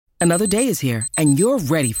Another day is here, and you're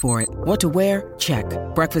ready for it. What to wear? Check.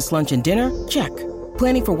 Breakfast, lunch, and dinner? Check.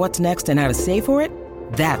 Planning for what's next and how to save for it?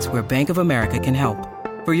 That's where Bank of America can help.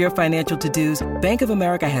 For your financial to-dos, Bank of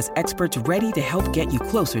America has experts ready to help get you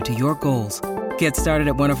closer to your goals. Get started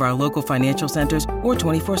at one of our local financial centers or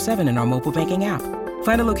 24/7 in our mobile banking app.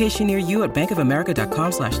 Find a location near you at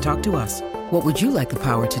bankofamerica.com/talktous. What would you like the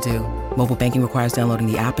power to do? Mobile banking requires downloading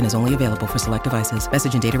the app and is only available for select devices.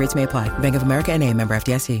 Message and data rates may apply. Bank of America N.A., member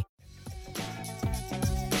FDIC.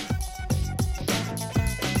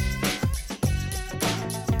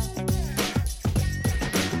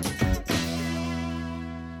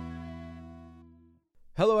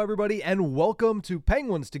 Hello, everybody, and welcome to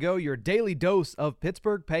Penguins to Go, your daily dose of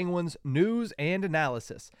Pittsburgh Penguins news and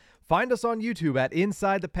analysis. Find us on YouTube at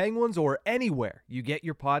Inside the Penguins or anywhere you get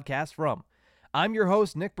your podcast from. I'm your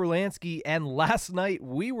host, Nick Berlansky, and last night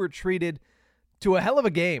we were treated to a hell of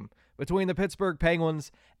a game between the Pittsburgh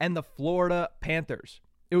Penguins and the Florida Panthers.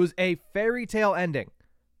 It was a fairy tale ending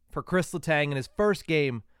for Chris Letang in his first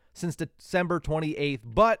game since December 28th,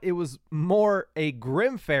 but it was more a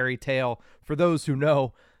grim fairy tale for those who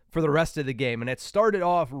know for the rest of the game, and it started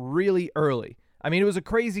off really early. I mean, it was a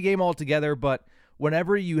crazy game altogether, but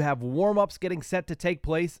whenever you have warm-ups getting set to take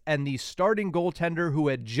place and the starting goaltender who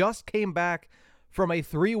had just came back from a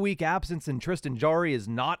 3-week absence in Tristan Jarry is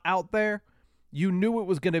not out there, you knew it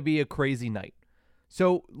was going to be a crazy night.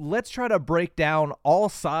 So let's try to break down all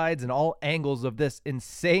sides and all angles of this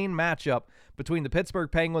insane matchup between the Pittsburgh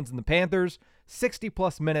Penguins and the Panthers.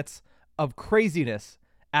 60-plus minutes of craziness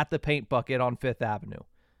at the paint bucket on Fifth Avenue.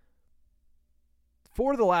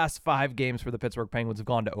 4 of the last 5 games for the Pittsburgh Penguins have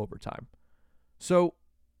gone to overtime. So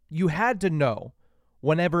you had to know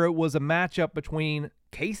whenever it was a matchup between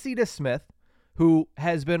Casey DeSmith, who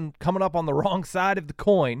has been coming up on the wrong side of the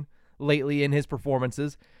coin lately in his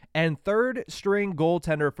performances, and third-string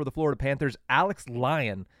goaltender for the Florida Panthers, Alex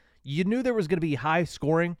Lyon. You knew there was going to be high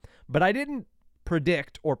scoring, but I didn't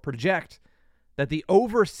predict or project that the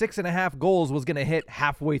over 6.5 goals was going to hit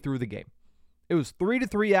halfway through the game. It was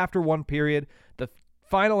 3-3 after one period. The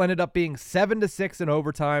final ended up being 7-6 in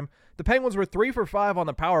overtime. The Penguins were 3 for 5 on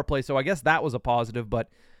the power play, so I guess that was a positive. But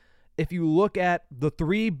if you look at the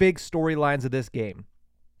 3 big storylines of this game,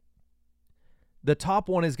 the top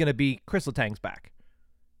one is going to be Chris Letang's back.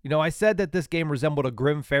 You know, I said that this game resembled a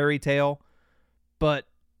grim fairy tale, but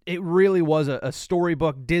it really was a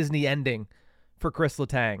storybook Disney ending for Chris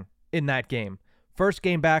Letang in that game. First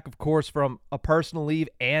game back, of course, from a personal leave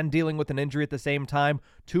and dealing with an injury at the same time.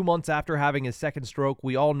 2 months after having his second stroke.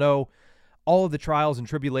 We all know all of the trials and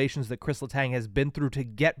tribulations that Chris Letang has been through to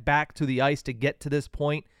get back to the ice, to get to this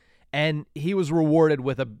point, and he was rewarded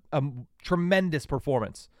with a tremendous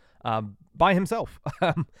performance by himself.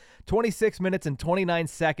 26 minutes and 29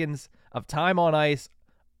 seconds of time on ice,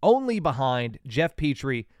 only behind Jeff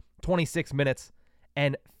Petrie, 26 minutes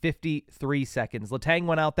and 53 seconds. Letang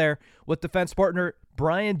went out there with defense partner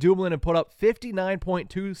Brian Dumoulin and put up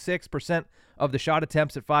 59.26% of the shot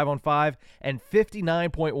attempts at 5-on-5 and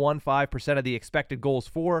 59.15% of the expected goals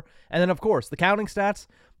for. And then, of course, the counting stats,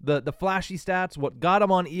 the flashy stats, what got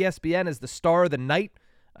him on ESPN as the star of the night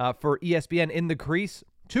for ESPN in the crease.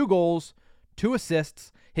 2 goals, 2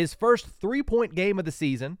 assists, his first 3-point game of the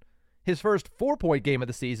season, his first 4-point game of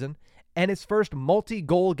the season, and his first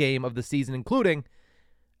multi-goal game of the season, including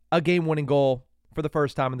a game-winning goal for the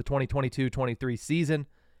first time in the 2022-23 season.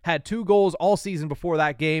 Had 2 goals all season before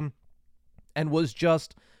that game and was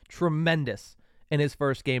just tremendous in his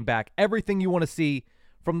first game back. Everything you want to see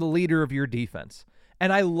from the leader of your defense.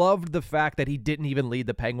 And I loved the fact that he didn't even lead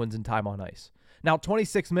the Penguins in time on ice. Now,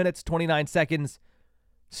 26 minutes, 29 seconds,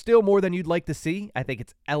 still more than you'd like to see. I think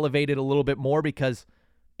it's elevated a little bit more because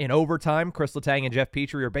in overtime, Chris Letang and Jeff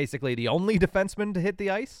Petrie are basically the only defensemen to hit the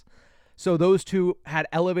ice. So those two had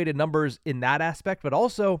elevated numbers in that aspect, but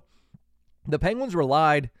also the Penguins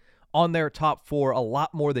relied on their top 4 a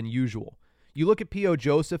lot more than usual. You look at P.O.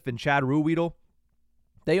 Joseph and Chad Ruhwedel,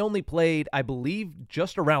 they only played, I believe,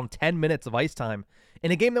 just around 10 minutes of ice time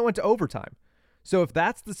in a game that went to overtime. So if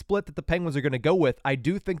that's the split that the Penguins are going to go with, I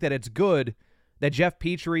do think that it's good that Jeff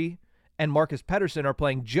Petrie and Marcus Pettersson are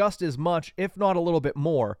playing just as much, if not a little bit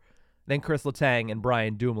more, than Chris Letang and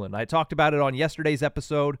Brian Dumoulin. I talked about it on yesterday's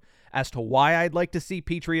episode as to why I'd like to see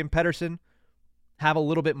Petrie and Pettersson have a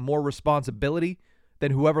little bit more responsibility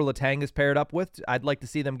than whoever Letang is paired up with. I'd like to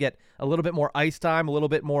see them get a little bit more ice time, a little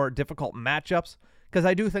bit more difficult matchups, because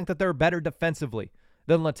I do think that they're better defensively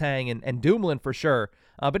than Letang and Dumoulin for sure.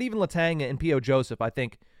 But even Letang and P.O. Joseph, I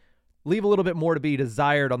think, leave a little bit more to be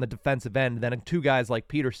desired on the defensive end than 2 guys like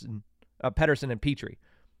Pettersson and Petrie.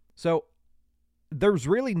 So there's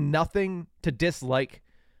really nothing to dislike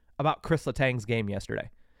about Chris Letang's game yesterday.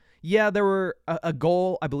 Yeah, there were a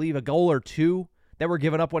goal, I believe a goal or two that were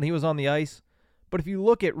given up when he was on the ice. But if you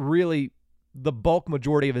look at really the bulk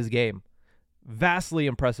majority of his game, vastly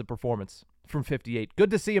impressive performance from 58.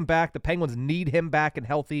 Good to see him back. The Penguins need him back and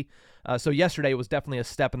healthy. So yesterday was definitely a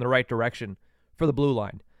step in the right direction for the blue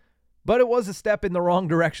line. But it was a step in the wrong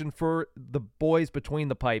direction for the boys between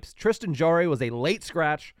the pipes. Tristan Jarry was a late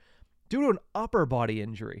scratch due to an upper body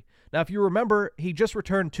injury. Now, if you remember, he just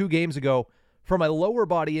returned 2 games ago from a lower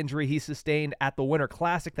body injury he sustained at the Winter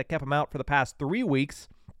Classic that kept him out for the past 3 weeks.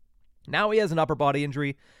 Now he has an upper body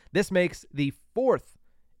injury. This makes the 4th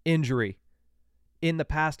injury in the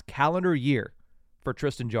past calendar year for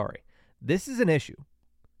Tristan Jarry. This is an issue.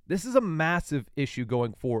 This is a massive issue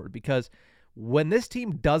going forward because when this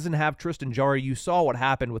team doesn't have Tristan Jarry, you saw what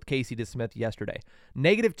happened with Casey DeSmith yesterday.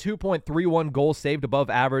 Negative 2.31 goals saved above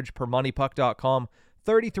average per moneypuck.com,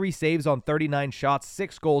 33 saves on 39 shots,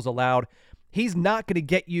 6 goals allowed. He's not going to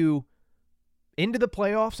get you into the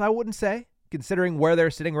playoffs, I wouldn't say, considering where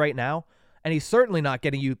they're sitting right now, and he's certainly not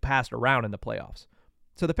getting you passed around in the playoffs.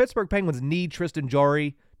 So the Pittsburgh Penguins need Tristan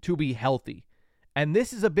Jarry to be healthy. And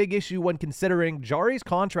this is a big issue when considering Jarry's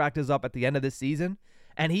contract is up at the end of this season,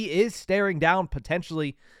 and he is staring down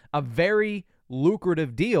potentially a very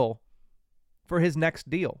lucrative deal for his next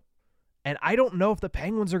deal. And I don't know if the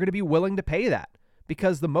Penguins are going to be willing to pay that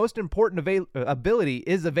because the most important ability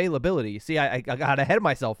is availability. See, I got ahead of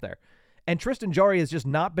myself there. And Tristan Jarry has just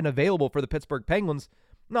not been available for the Pittsburgh Penguins,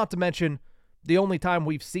 not to mention the only time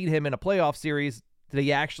we've seen him in a playoff series that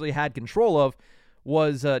he actually had control of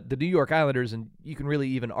was the New York Islanders, and you can really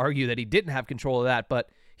even argue that he didn't have control of that, but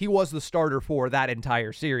he was the starter for that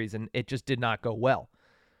entire series, and it just did not go well.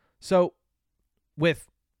 So, with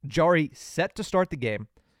Jarry set to start the game,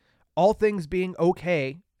 all things being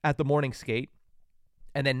okay at the morning skate,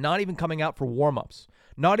 and then not even coming out for warm-ups,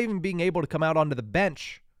 not even being able to come out onto the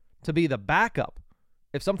bench to be the backup.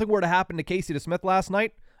 If something were to happen to Casey DeSmith last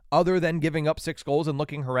night, other than giving up 6 goals and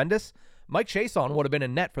looking horrendous, Mike Chiasson would have been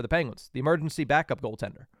in net for the Penguins, the emergency backup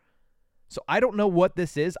goaltender. So I don't know what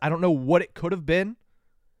this is. I don't know what it could have been,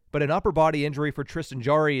 but an upper body injury for Tristan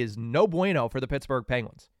Jarry is no bueno for the Pittsburgh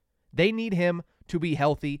Penguins. They need him to be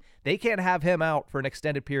healthy. They can't have him out for an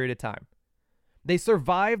extended period of time. They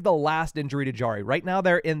survived the last injury to Jarry. Right now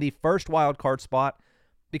they're in the first wild card spot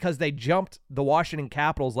because they jumped the Washington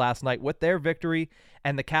Capitals last night with their victory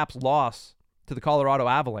and the Caps' loss to the Colorado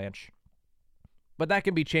Avalanche. But that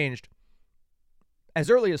can be changed as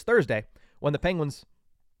early as Thursday when the Penguins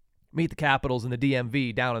meet the Capitals in the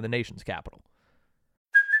DMV down in the nation's capital.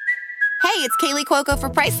 Hey, it's Kaylee Cuoco for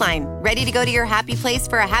Priceline. Ready to go to your happy place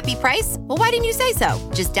for a happy price? Well, why didn't you say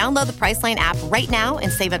so? Just download the Priceline app right now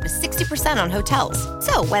and save up to 60% on hotels.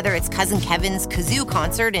 So whether it's Cousin Kevin's Kazoo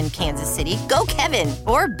Concert in Kansas City, go Kevin,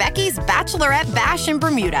 or Becky's Bachelorette Bash in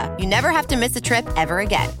Bermuda, you never have to miss a trip ever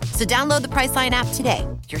again. So download the Priceline app today.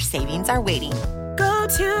 Your savings are waiting. Go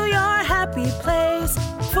to your happy place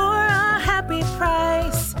for a happy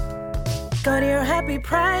price. Go to your happy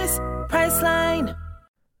price, Priceline.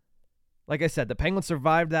 Like I said, the Penguins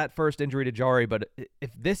survived that first injury to Jarry, but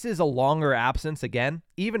if this is a longer absence again,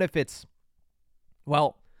 even if it's,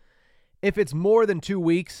 well, if it's more than 2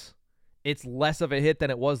 weeks, it's less of a hit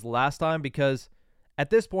than it was last time because at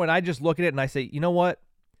this point, I just look at it and I say, you know what?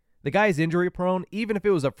 The guy's injury prone, even if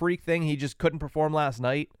it was a freak thing, he just couldn't perform last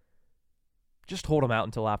night, just hold him out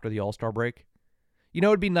until after the All-Star break. You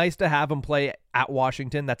know, it'd be nice to have him play at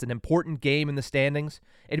Washington. That's an important game in the standings.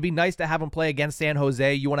 It'd be nice to have him play against San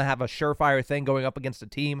Jose. You want to have a surefire thing going up against a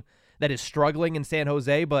team that is struggling in San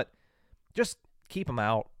Jose, but just keep him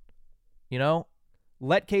out. You know,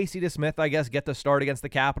 let Casey DeSmith, I guess, get the start against the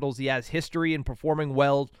Capitals. He has history in performing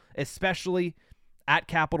well, especially at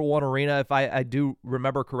Capital One Arena, if I do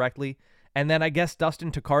remember correctly. And then I guess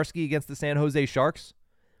Dustin Tokarski against the San Jose Sharks.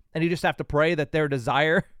 And you just have to pray that their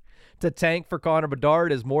desire to tank for Connor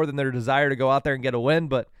Bedard is more than their desire to go out there and get a win.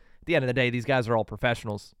 But at the end of the day, these guys are all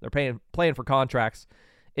professionals. They're playing for contracts.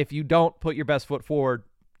 If you don't put your best foot forward,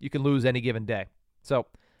 you can lose any given day. So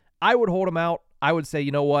I would hold him out. I would say,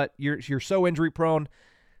 you know what? You're so injury prone.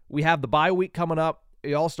 We have the bye week coming up.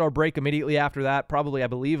 The All-Star break immediately after that. Probably, I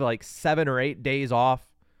believe, like 7 or 8 days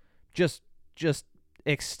off. Just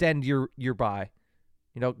extend your bye.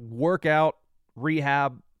 You know, work out,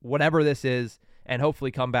 rehab, whatever this is, and hopefully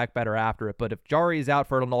come back better after it. But if Jarry is out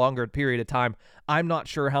for a longer period of time, I'm not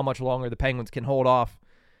sure how much longer the Penguins can hold off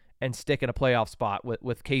and stick in a playoff spot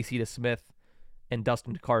with Casey DeSmith and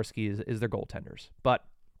Dustin Tokarski is their goaltenders. But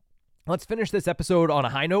let's finish this episode on a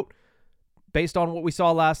high note. Based on what we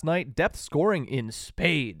saw last night, depth scoring in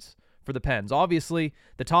spades for the Pens. Obviously,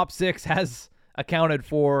 the top 6 has accounted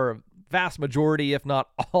for vast majority, if not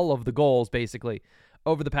all of the goals, basically,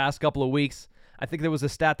 over the past couple of weeks. I think there was a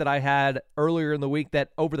stat that I had earlier in the week that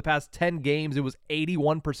over the past 10 games, it was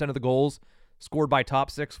 81% of the goals scored by top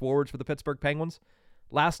 6 forwards for the Pittsburgh Penguins.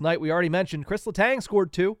 Last night, we already mentioned Chris Letang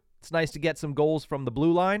scored 2. It's nice to get some goals from the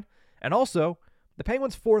blue line. And also, the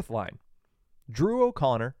Penguins' fourth line, Drew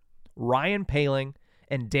O'Connor, Ryan Poehling,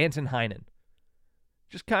 and Danton Heinen.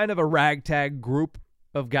 Just kind of a ragtag group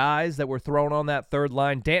of guys that were thrown on that third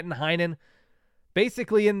line. Danton Heinen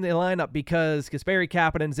basically in the lineup because Kasperi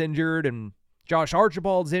Kapanen's injured and Josh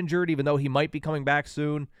Archibald's injured, even though he might be coming back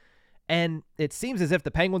soon. And it seems as if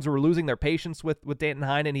the Penguins were losing their patience with Danton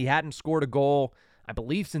Heinen. He hadn't scored a goal, I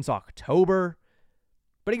believe, since October.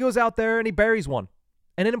 But he goes out there and he buries one.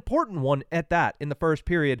 And an important one at that in the first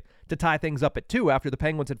period to tie things up at 2 after the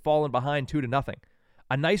Penguins had fallen behind 2-0.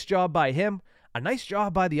 A nice job by him. A nice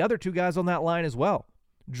job by the other 2 guys on that line as well.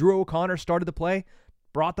 Drew O'Connor started the play,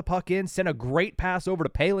 brought the puck in, sent a great pass over to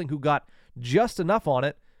Poehling, who got just enough on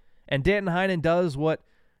it. And Danton Heinen does what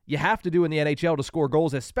you have to do in the NHL to score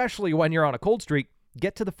goals, especially when you're on a cold streak,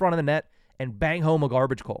 get to the front of the net and bang home a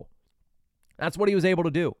garbage goal. That's what he was able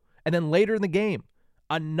to do. And then later in the game,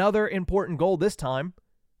 another important goal, this time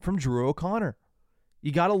from Drew O'Connor.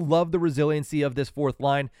 You got to love the resiliency of this fourth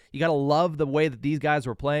line. You got to love the way that these guys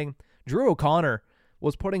were playing. Drew O'Connor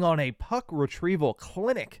was putting on a puck retrieval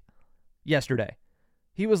clinic yesterday.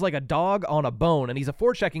 He was like a dog on a bone, and he's a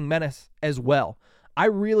forechecking menace as well. I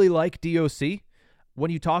really like DOC. When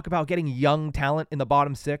you talk about getting young talent in the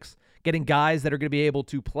bottom 6, getting guys that are going to be able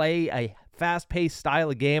to play a fast-paced style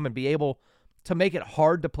of game and be able to make it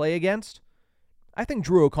hard to play against, I think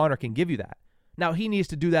Drew O'Connor can give you that. Now, he needs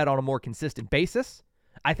to do that on a more consistent basis.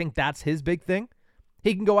 I think that's his big thing.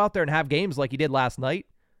 He can go out there and have games like he did last night,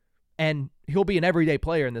 and he'll be an everyday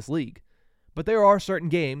player in this league. But there are certain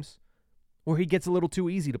games where he gets a little too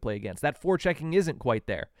easy to play against. That forechecking isn't quite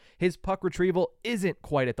there. His puck retrieval isn't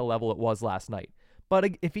quite at the level it was last night.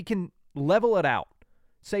 But if he can level it out,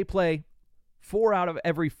 say play 4 out of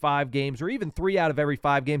every 5 games or even 3 out of every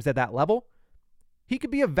 5 games at that level, he could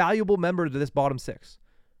be a valuable member to this bottom 6.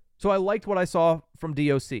 So I liked what I saw from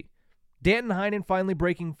DOC. Danton Heinen finally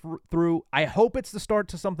breaking through. I hope it's the start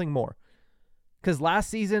to something more. Because last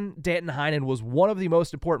season, Danton Heinen was one of the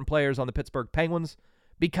most important players on the Pittsburgh Penguins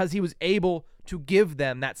because he was able to give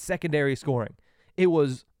them that secondary scoring. It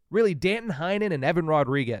was really Danton Heinen and Evan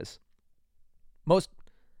Rodriguez. Most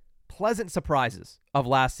pleasant surprises of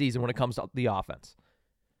last season when it comes to the offense.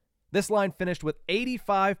 This line finished with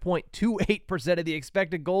 85.28% of the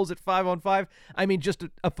expected goals at 5-on-5. I mean, just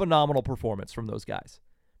a phenomenal performance from those guys.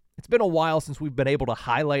 It's been a while since we've been able to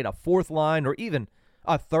highlight a fourth line or even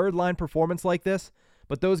a third line performance like this,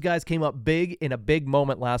 but those guys came up big in a big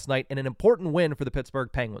moment last night and an important win for the Pittsburgh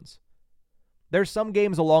Penguins. There's some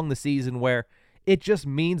games along the season where it just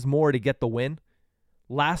means more to get the win.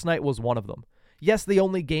 Last night was one of them. Yes, they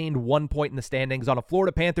only gained 1 point in the standings on a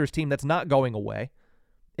Florida Panthers team that's not going away.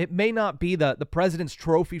 It may not be the President's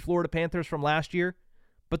Trophy Florida Panthers from last year,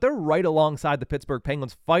 but they're right alongside the Pittsburgh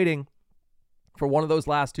Penguins fighting for one of those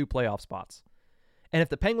last 2 playoff spots. And if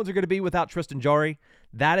the Penguins are going to be without Tristan Jarry,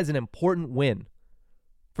 that is an important win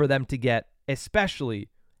for them to get, especially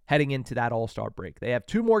heading into that All-Star break. They have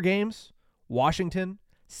 2 more games, Washington,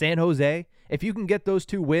 San Jose. If you can get those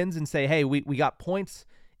 2 wins and say, hey, we got points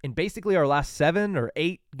in basically our last 7 or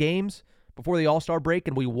 8 games before the All-Star break,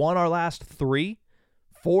 and we won our last 3,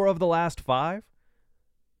 4 of the last 5,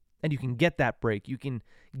 and you can get that break. You can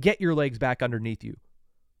get your legs back underneath you.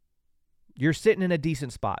 You're sitting in a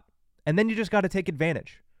decent spot. And then you just got to take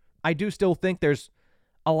advantage. I do still think there's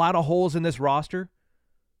a lot of holes in this roster,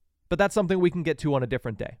 but that's something we can get to on a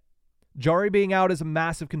different day. Jarry being out is a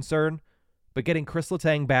massive concern, but getting Chris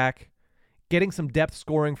Letang back, getting some depth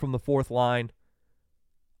scoring from the fourth line,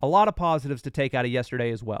 a lot of positives to take out of yesterday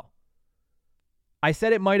as well. I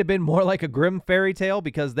said it might have been more like a grim fairy tale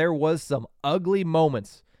because there was some ugly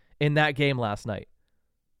moments in that game last night.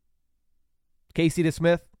 Casey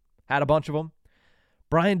DeSmith had a bunch of them.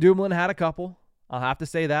 Brian Dumoulin had a couple. I'll have to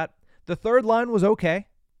say that. The third line was okay.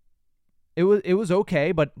 It was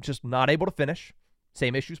okay, but just not able to finish.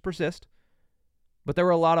 Same issues persist. But there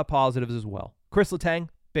were a lot of positives as well. Chris Letang,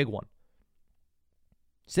 big one.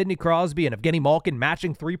 Sidney Crosby and Evgeny Malkin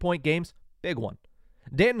matching 3-point games, big one.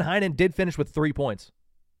 Danton Heinen did finish with 3 points.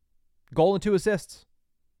 Goal and 2 assists.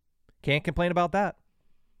 Can't complain about that.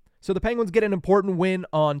 So the Penguins get an important win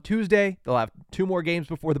on Tuesday. They'll have 2 more games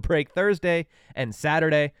before the break, Thursday and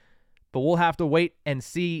Saturday. But we'll have to wait and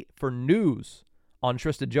see for news on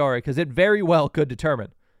Tristan Jarry because it very well could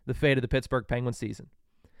determine the fate of the Pittsburgh Penguins season.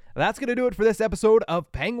 That's going to do it for this episode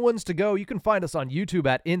of Penguins to Go. You can find us on YouTube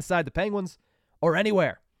at Inside the Penguins or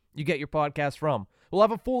anywhere you get your podcast from. We'll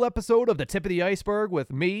have a full episode of The Tip of the Iceberg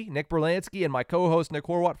with me, Nick Berlansky, and my co-host Nick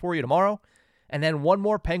Horwat for you tomorrow. And then one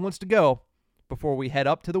more Penguins to Go before we head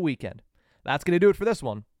up to the weekend. That's going to do it for this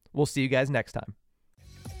one. We'll see you guys next time.